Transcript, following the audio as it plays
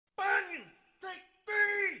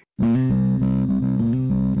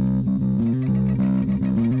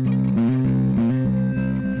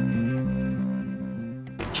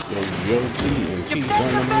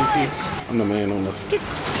I'm the man on the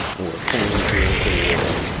sticks. Or 10 to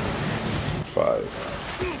 5.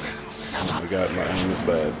 I got my aim is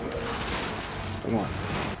bad. Come on.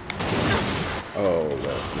 Oh,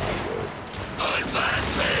 that's not good.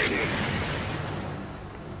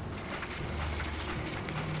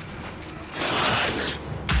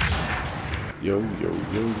 Yo,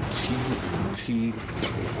 TNT.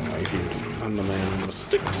 I'm right here. I'm the man on the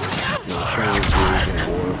sticks. We're playing Gears of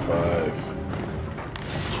War 5.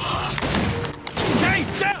 Hey,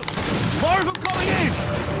 down! More of them coming in!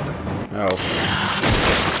 Ow.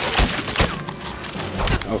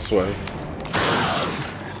 I'll sway.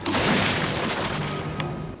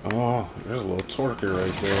 Oh, there's a little torquer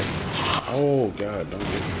right there. Oh, God, don't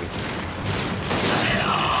get me.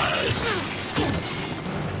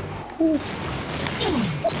 Whew.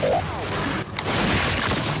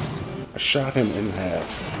 I shot him in half.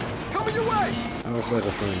 Coming your way! How was that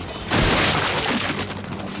a thing?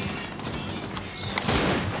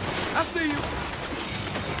 I see you!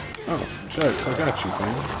 Oh, Jax, I got you,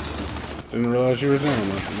 fam. Didn't realize you were down,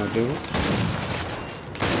 my dude.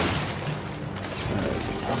 Alright,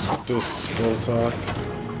 let's get this spell talk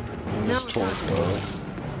and this torque bow.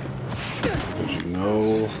 Because you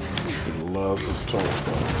know he loves his torque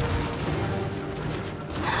bow.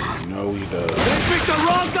 You know he does. They picked the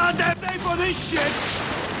wrong goddamn name for this shit!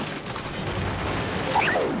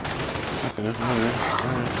 Okay, alright.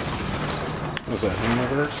 What's that, hammer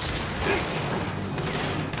burst?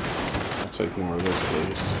 I'll take more of this,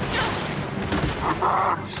 please.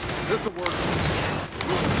 This'll work.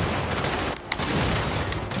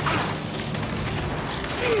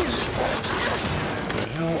 What the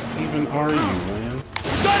hell even are you, man?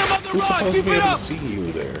 Got him on the Who's run! supposed to Keep be it able up! to see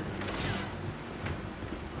you there?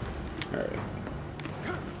 Alright.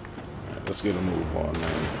 Let's get a move on,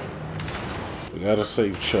 man. We gotta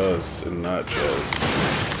save Chuz and not Chuz.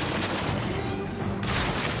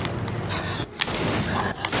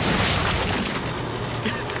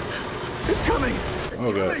 It's coming!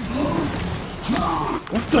 Oh, God.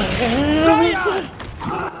 What the hell is that?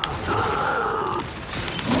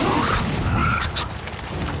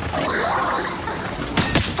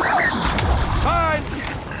 Fine!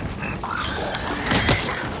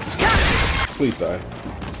 Please die.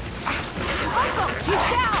 Michael, he's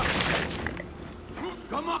down!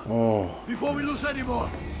 Come on! Oh, Before we lose any more!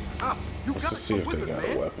 Ask, you let's gotta just see if come they with us, got a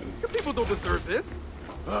man. weapon. You people don't deserve this.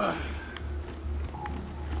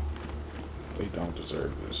 They don't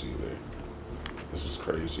deserve this either. This is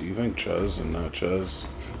crazy. You think Chuz and not Chuz?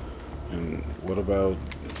 And what about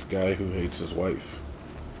the guy who hates his wife?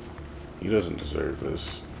 He doesn't deserve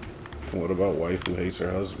this. And what about wife who hates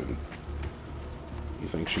her husband? You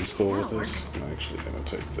think she's cool with this? I'm actually gonna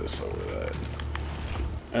take this over that.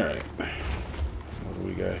 Alright. What do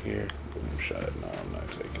we got here? Boom shot. No, I'm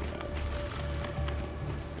not taking that.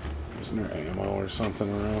 Isn't there ammo or something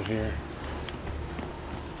around here?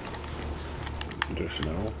 Just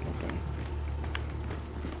no? Okay.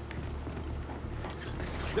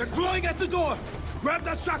 They're glowing at the door! Grab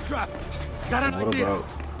that shock trap! Got an idea!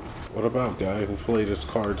 What about guy who played his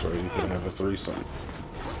cards right? He could have a threesome.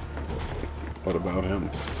 What about him?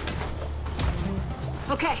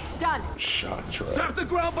 Okay, done. Shot trap. Trap the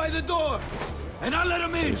ground by the door! And I'll let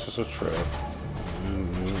him in! This is a trap.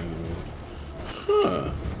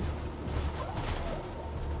 Huh.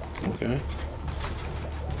 Okay.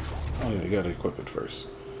 Oh yeah, you gotta equip it first.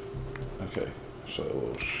 Okay, so a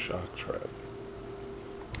little shock trap.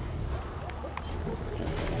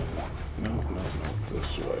 And no,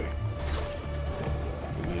 this way.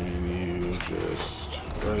 And then you just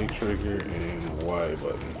right trigger and Y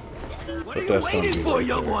button. What are you waiting for,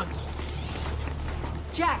 young ones?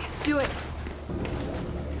 Jack, do it.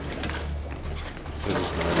 It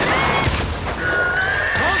is not.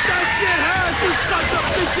 Hold that shit hard, you sons of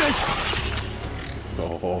bitches!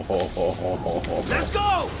 Let's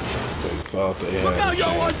go! They thought they had Look out, a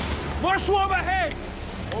young ones! chance. More swarm ahead!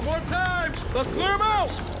 One more time! Let's clear them out!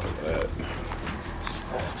 Like that.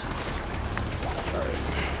 Alright.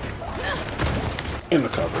 In the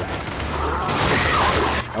cover.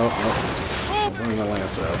 Oh, no. I'll bring the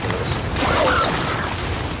Lancer out for this.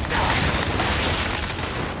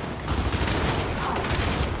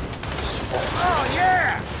 Oh,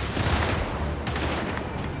 yeah!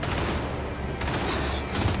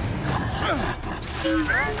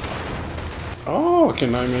 Oh,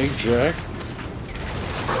 can I make Jack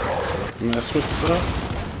mess with stuff?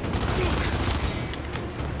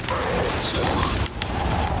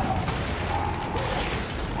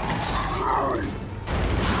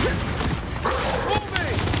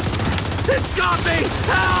 It's got me!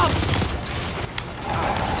 Help!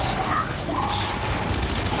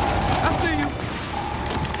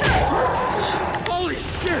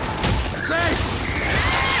 shit! Thanks!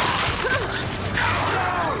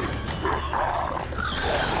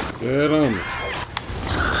 Get him!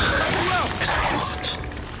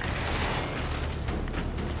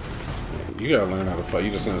 You gotta learn how to fight.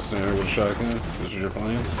 You just gonna stand there with a shotgun? This is your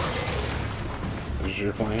plan? This is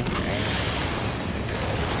your plan?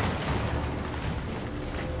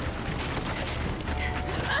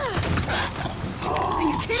 Are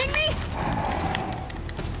you kidding me?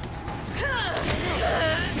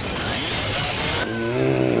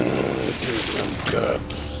 Getting them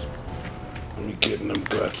guts. Let me get in them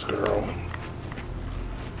guts, girl.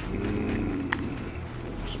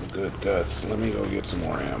 Some good guts. Let me go get some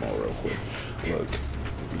more ammo real quick. Look,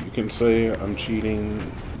 you can say I'm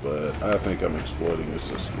cheating, but I think I'm exploiting the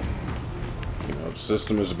system. You know, the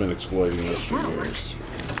system has been exploiting us for years.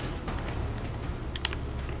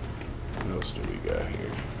 What else do we got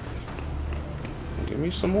here? Give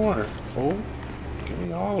me some more, fool. Give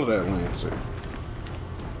me all of that Lancer.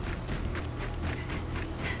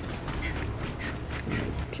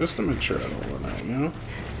 Just to make sure I don't run out, you know?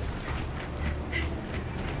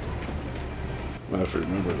 I have to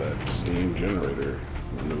remember that steam generator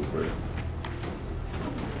maneuver.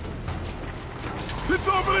 It's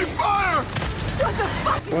opening fire! What the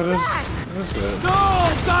fuck is What that? is that? No!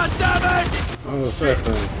 God damn it! Oh, it's that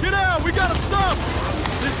thing. Get out! We gotta stop!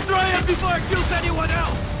 Destroy it before it kills anyone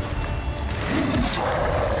else!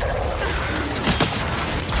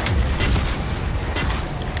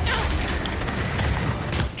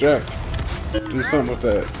 Jack, do something with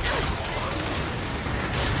that.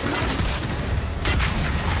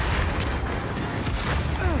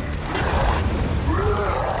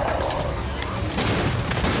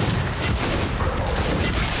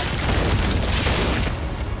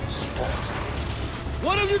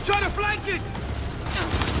 Why don't you try to flank it?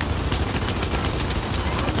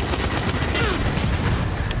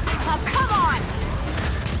 Oh, come on!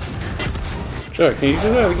 Jack, can you do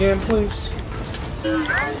that again, please?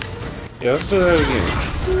 Yeah, let's do that again.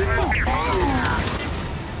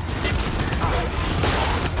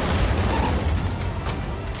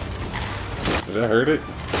 Did that hurt it?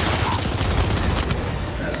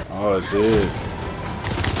 Oh, it did.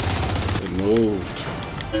 It moved.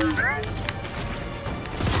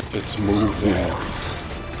 It's moving.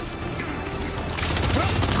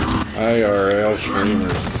 IRL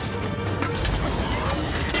streamers.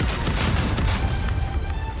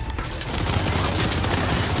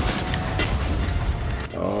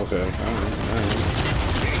 Oh, okay. Alright.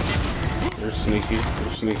 You're sneaky.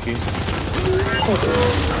 You're sneaky.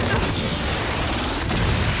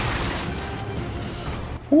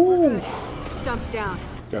 Woo! Stump's down.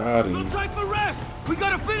 Got No him. time for rest! We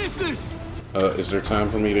gotta finish this! Is there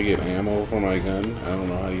time for me to get ammo for my gun? I don't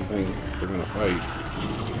know how you think we're gonna fight.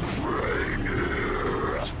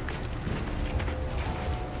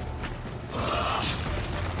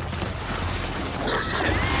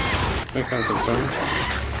 I think I'm concerned.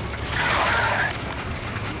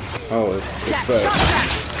 Oh, it's that.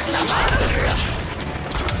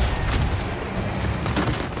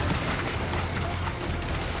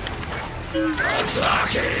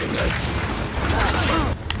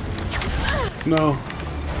 No.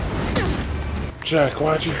 Jack,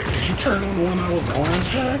 did you turn on the one I was on,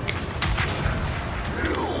 Jack?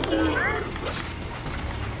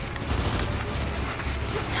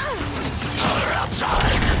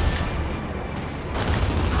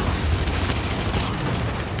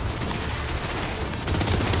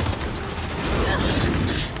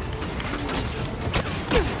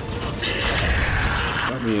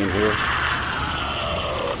 Let me in here.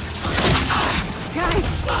 Guys,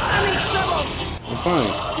 I'm in trouble. I'm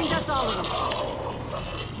fine. I think that's all of them.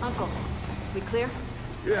 Uncle, we clear?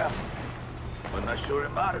 Yeah, but not sure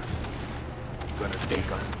it matters. Gonna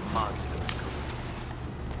take us monsters.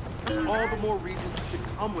 That's all the more reason you should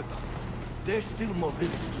come with us. There's still more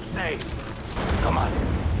business to say. Come on.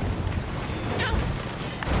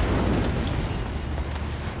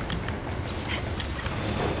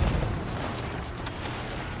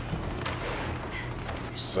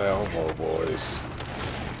 Salvo, boys.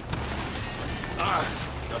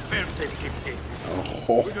 The fence is kicked in.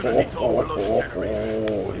 Oh,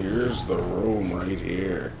 here's the room right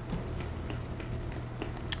here.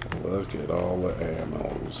 Look at all the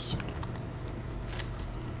ammos.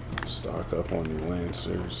 Stock up on your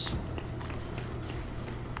Lancers.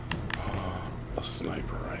 A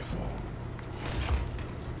sniper rifle.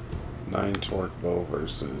 9 torque bow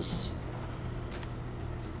versus...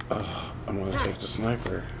 I'm gonna take the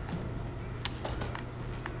sniper.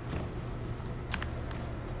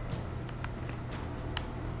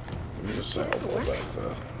 Give me the salvo back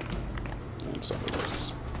though. And some of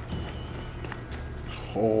this.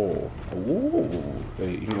 hole. Ooh.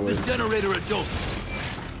 Hey, you know This what? generator a dope.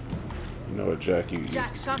 You know what, Jack? You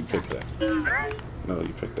Jack, shock pick that. No,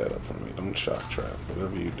 you pick that up for me. Don't shock trap.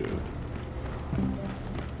 Whatever you do.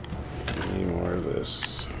 Give me more of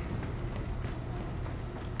this.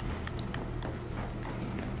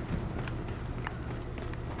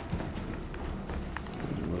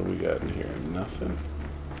 And what do we got in here? Nothing.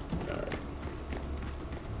 Alright.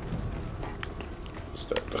 Is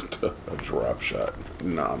that a drop shot?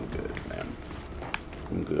 No, I'm good, man.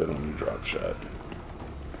 I'm good on the drop shot.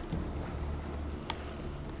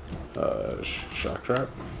 Shock trap.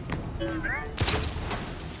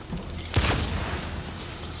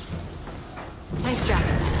 Thanks, Jack.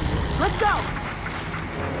 Let's go!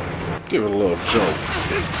 Give it a little jolt.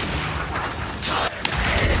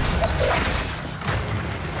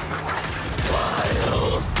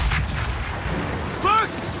 Bert,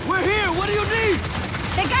 we're here. What do you need?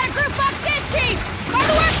 They got a group locked in, Chief! Go to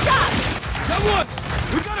the workshop! That one.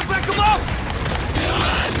 We gotta back them up.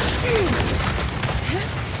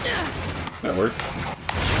 That worked.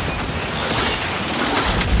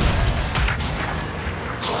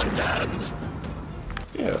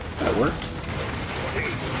 Yeah, that worked.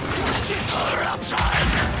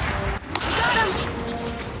 Got him!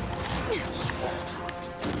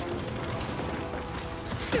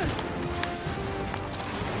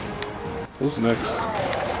 Who's next?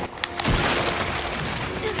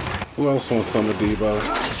 Who else wants some of Debo?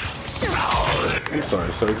 I'm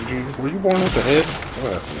sorry, sir. Were you born with a head?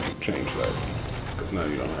 We'll have to change that. Because now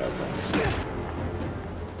you don't have one.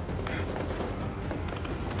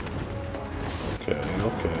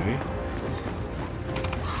 Okay.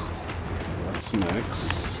 What's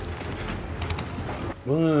next?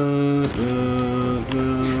 I'm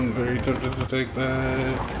very tempted to take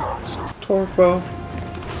that torque bow.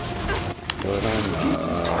 But I'm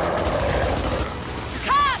not.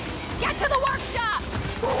 Cop! Get to the workshop!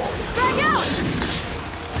 Drag out!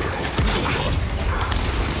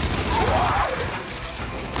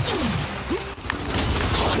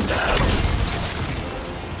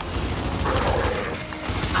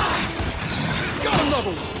 Got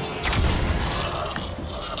another one.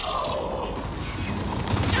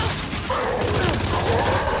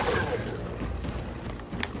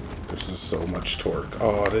 This is so much torque.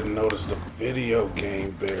 Oh, I didn't notice the video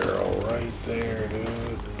game barrel right there,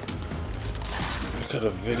 dude. I could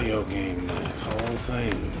have video gamed that whole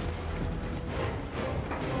thing.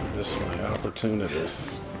 I missed my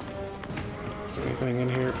opportunities. Is there anything in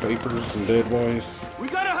here? Papers and dead boys? We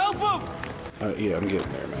gotta help them. Yeah, I'm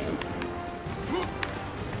getting there, man.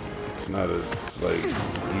 It's not as, like,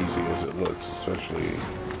 easy as it looks, especially,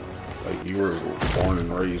 like, you were born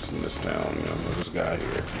and raised in this town, you know, this guy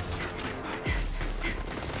here.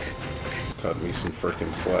 Cut me some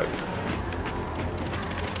freaking slack.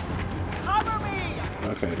 Cover me!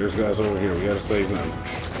 Okay, there's guys over here. We gotta save them.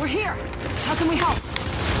 We're here. How can we help?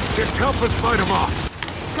 Just help us fight them off.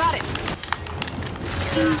 Got it.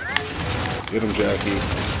 Get him, Jackie.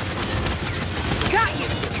 Got you!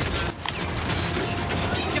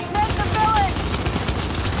 Defend the village!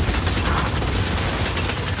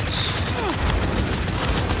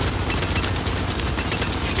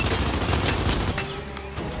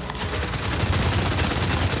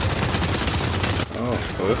 Oh,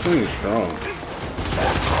 so this thing is strong. I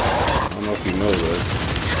don't know if you know this.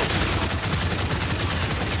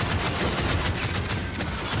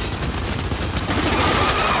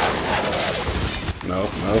 No.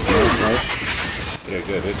 Yeah,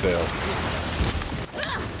 good. Hit down.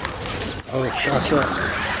 Oh, shot trap.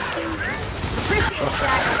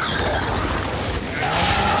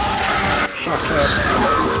 Shot trap.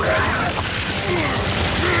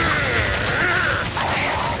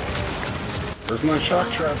 Where's my shock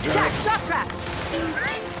trap, Jack? Jack, shock trap! You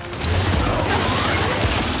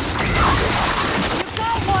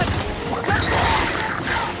got one!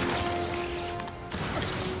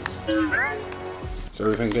 Is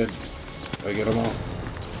everything dead? Did I get them all?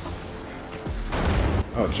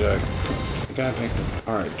 Oh, Jack. You gotta take them.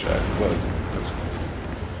 Alright, Jack. Look.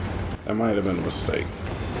 That might have been a mistake.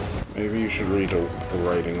 Maybe you should read the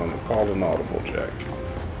writing on the call an audible, Jack.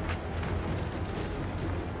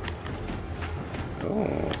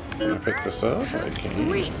 Oh, can I pick this up? I can.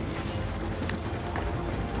 Sweet!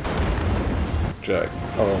 Jack.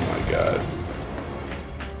 Oh my god.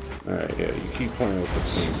 Alright, yeah, you keep playing with the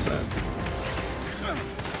steam fan.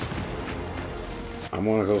 I'm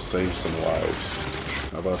gonna go save some lives.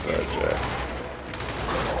 How about that, Jack?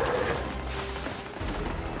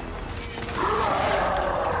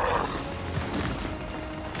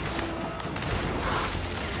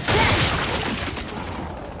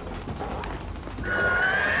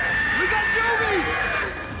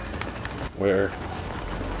 Where?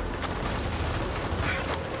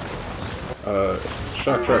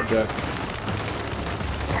 Shock trap, Jack.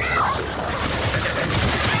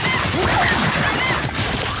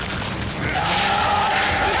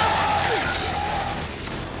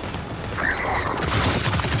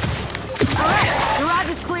 Alright, garage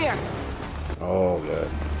is clear. Oh, God.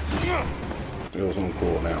 Feels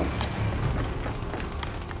uncool now.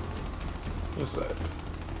 What's that?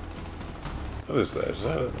 What is that? Is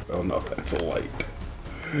that a... Oh, no, that's a light.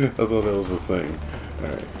 I thought that was a thing.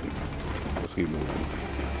 Alright. Let's keep moving.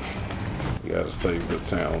 We gotta save the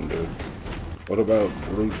town, dude. What about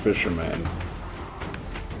Rude Fisherman?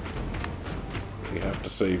 We have to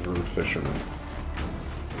save Rude Fisherman.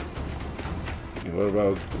 And what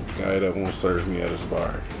about the guy that won't serve me at his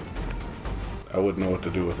bar? I wouldn't know what to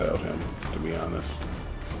do without him, to be honest,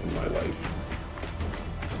 in my life.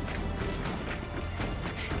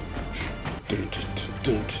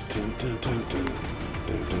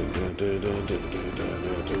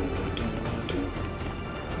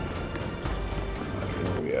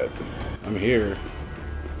 Where are we at? I'm here.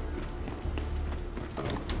 Oh,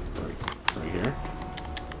 right here.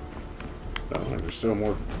 No, there's still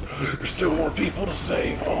more. There's still more people to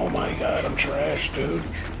save. Oh my God, I'm trash, dude.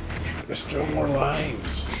 There's still more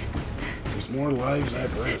lives. There's more lives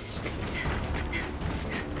at risk.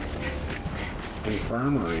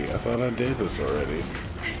 Infirmary. I thought I did this already.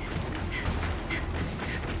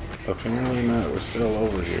 Apparently not. We're still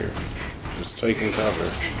over here. Just taking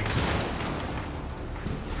cover.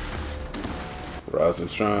 Rise and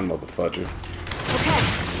shine, motherfudger.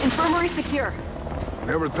 Okay, infirmary secure.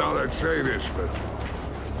 Never thought I'd say this, but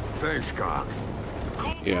thanks, Cock.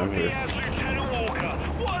 Yeah, I'm here. Lieutenant Walker.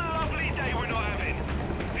 What a lovely day we're not having.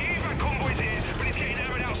 The evac convoy's here, but it's getting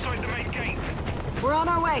hammered outside the main gate. We're on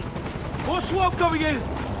our way. More swamp coming in.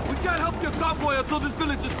 We can't help your convoy until this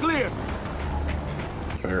village is clear.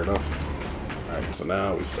 Fair enough. Alright, so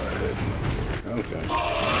now we start heading up here. Okay.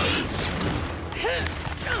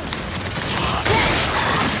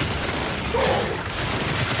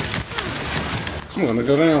 I'm gonna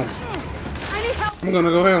go down. I need help. I'm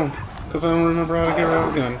gonna go down. Because I don't remember how to get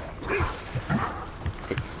out again.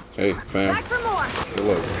 Hey, fam. Back for more. Good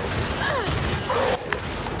luck.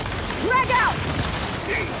 Drag out.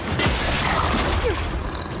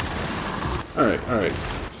 Alright.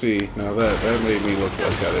 See, now that made me look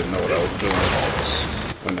like I didn't know what I was doing.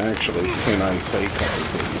 When actually, can I take cover,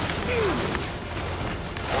 please?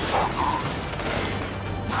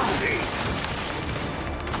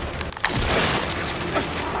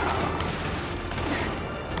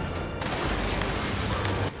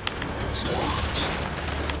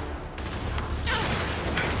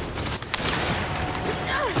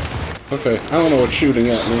 Okay, I don't know what's shooting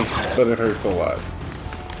at me, but it hurts a lot.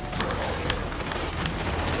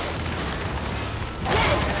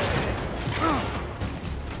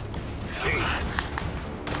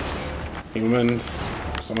 Humans.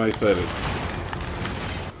 Somebody said it.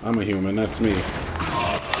 I'm a human, that's me.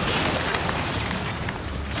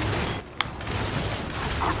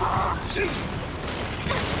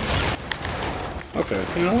 Okay,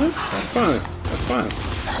 you know what? That's fine. That's fine.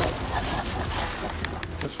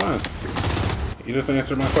 That's fine. You just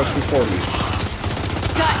answered my question for me.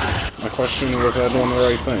 My question was I doing the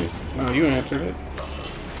right thing. No, you answered it.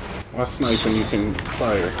 Why snipe when you can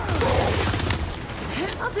fire?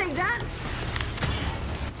 I'll take that.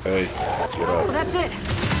 Hey, get Oh, up. that's it.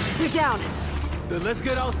 You're down. Then let's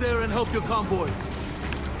get out there and help your convoy.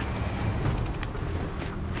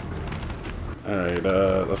 Alright,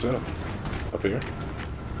 let's go. Up here.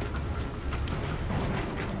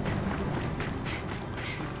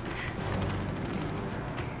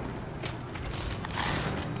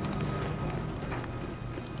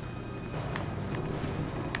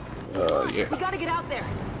 Yeah. We gotta get out there.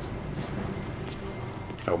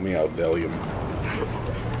 Help me out, Delman.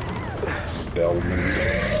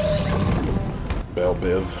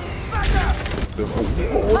 Belbiv.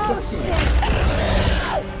 Oh, what's a snake?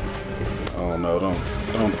 Oh no,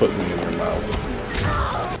 don't put me in your mouth.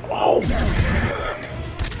 Oh!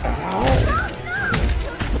 Ow!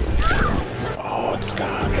 Oh, it's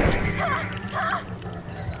got me.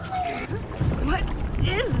 What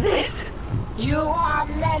is this? You are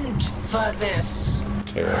meant for this.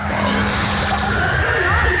 Terrifying.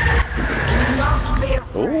 Do not be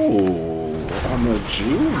Ooh, I'm a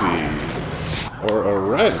juvie. Or a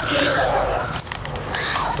wretch.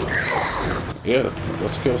 Yeah,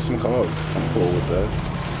 let's kill some cog. I'm cool with that.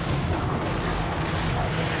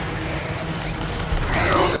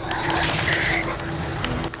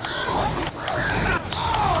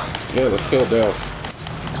 Yeah, let's kill Del.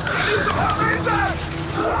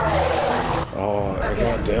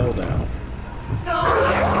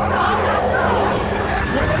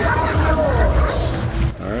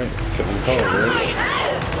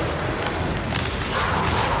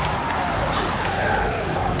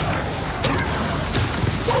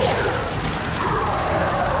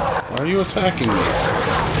 are you attacking me?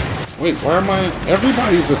 Wait, why am I...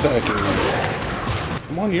 Everybody's attacking me.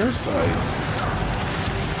 I'm on your side.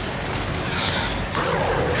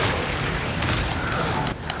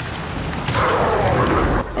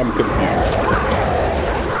 I'm confused.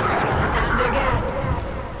 And again.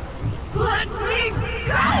 Let me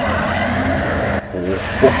go!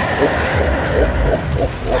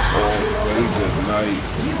 Say goodnight.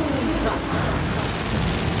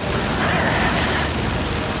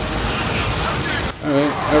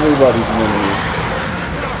 Alright, everybody's an enemy.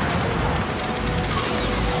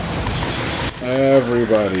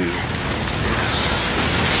 Everybody.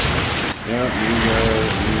 Yeah,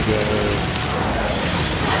 you guys.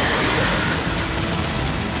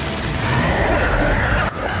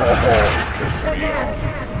 Oh, piss me off.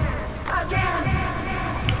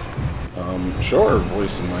 Sure,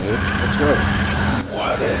 voice in my head. Let's go.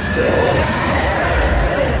 What is this?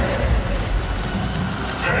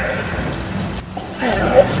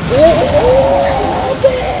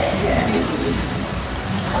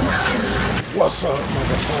 What's up,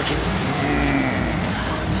 motherfucker?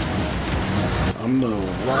 I'm the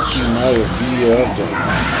Rocky Maivia of the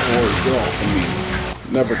poor girl for me.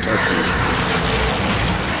 Never touch me.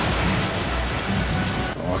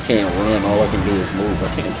 Oh, I can't run. All I can do is move. I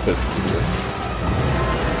can't fit through it.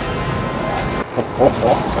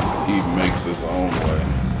 He makes his own way.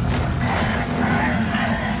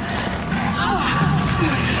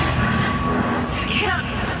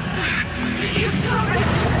 I'm sorry.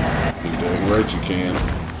 You dang right you can.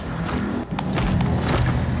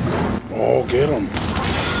 Oh, get him.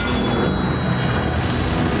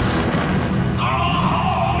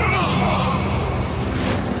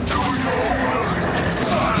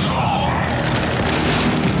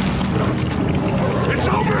 It's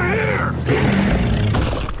over here!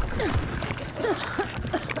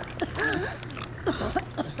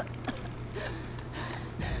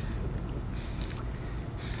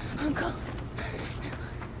 Uncle.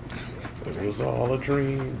 It was all a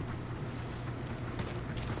dream.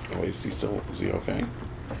 Oh, is he okay?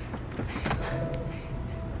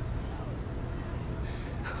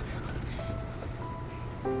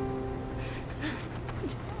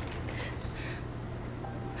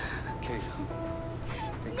 Kate.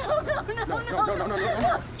 No.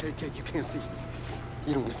 No. Kate, you can't see this.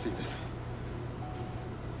 You don't want to see this.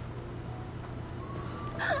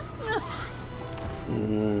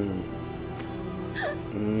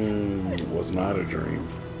 It was not a dream.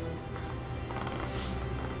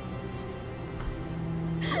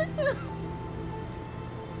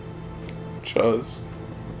 Chuz.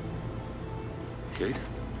 Kate?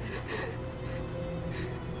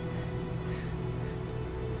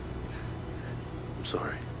 I'm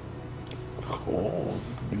sorry. Oh, this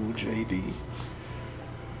is new JD.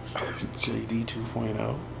 JD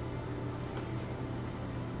 2.0.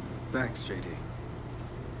 Thanks, JD.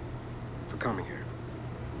 For coming here.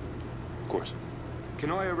 Of course.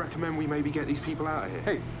 Can I recommend we maybe get these people out of here?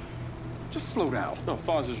 Hey, just slow down. No,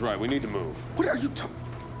 Foz is right. We need to move. What are you talking?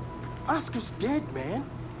 Oscar's dead, man.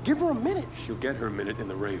 Give her a minute. She'll get her minute in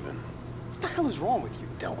the Raven. What the hell is wrong with you?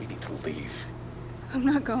 Now we need to leave. I'm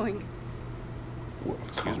not going. Well,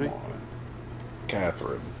 Excuse come me? on.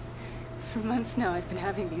 Catherine. For months now, I've been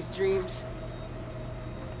having these dreams.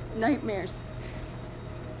 Nightmares.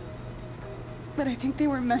 But I think they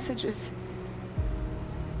were messages.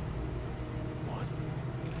 What?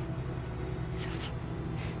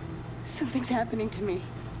 Something's happening to me.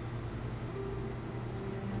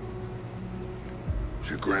 It's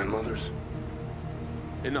your grandmother's?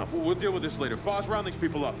 Enough. We'll deal with this later. Foz, round these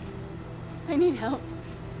people up. I need help.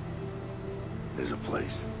 There's a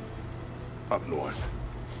place. Up north.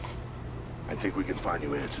 I think we can find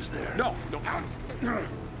you answers there. No.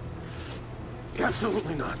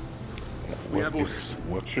 Absolutely not. We have orders.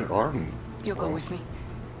 What's your arm? You'll go with me.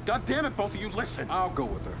 God damn it, both of you, listen. I'll go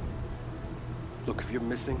with her. Look, if you're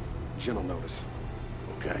missing, Jen will notice.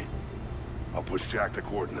 Okay. I'll push Jack the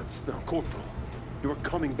coordinates. No, Corporal. You're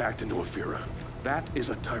coming back to Nuafira. That is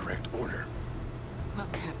a direct order. Well,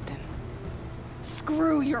 Captain,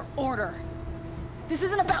 screw your order. This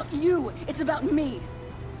isn't about you. It's about me.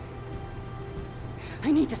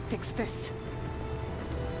 I need to fix this.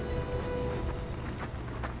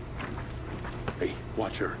 Hey,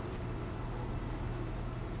 watch her.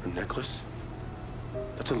 Her necklace?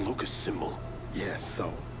 That's a locust symbol. Yeah,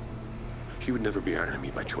 so? She would never be our enemy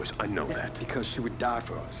by choice. I know that. Because she would die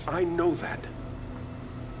for us. I know that.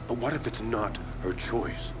 But what if it's not her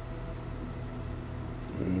choice?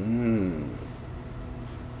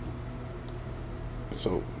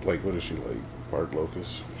 So, like, what is she like? Part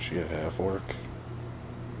locust? Is she a half orc?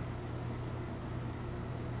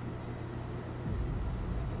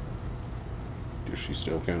 she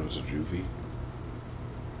still count as a juvie?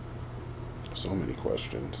 So many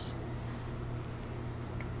questions.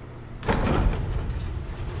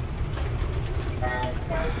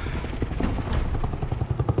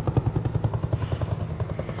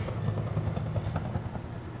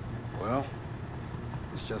 Well,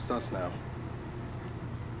 it's just us now.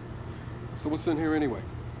 So what's in here anyway?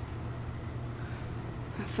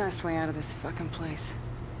 A fast way out of this fucking place.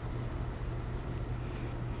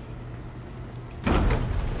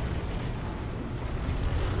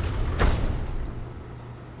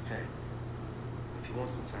 Hey, if you want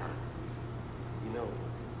some time, you know,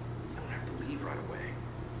 you don't have to leave right away.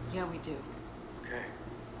 Yeah, we do. Okay.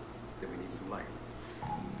 Then we need some light.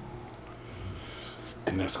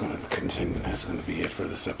 And that's going to continue. That's going to be it for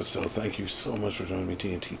this episode. Thank you so much for joining me,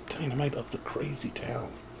 TNT Dynamite of the Crazy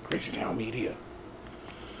Town Media.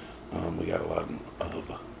 We got a lot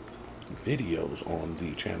of videos on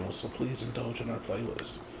the channel, so please indulge in our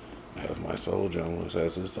playlist. I have my solo, Jonaas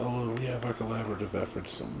has his solo. We have our collaborative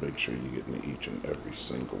efforts, so make sure you get into each and every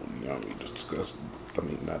single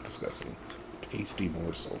tasty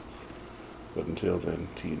morsel. But until then,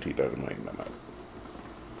 TNT Dynamite, and I'm out.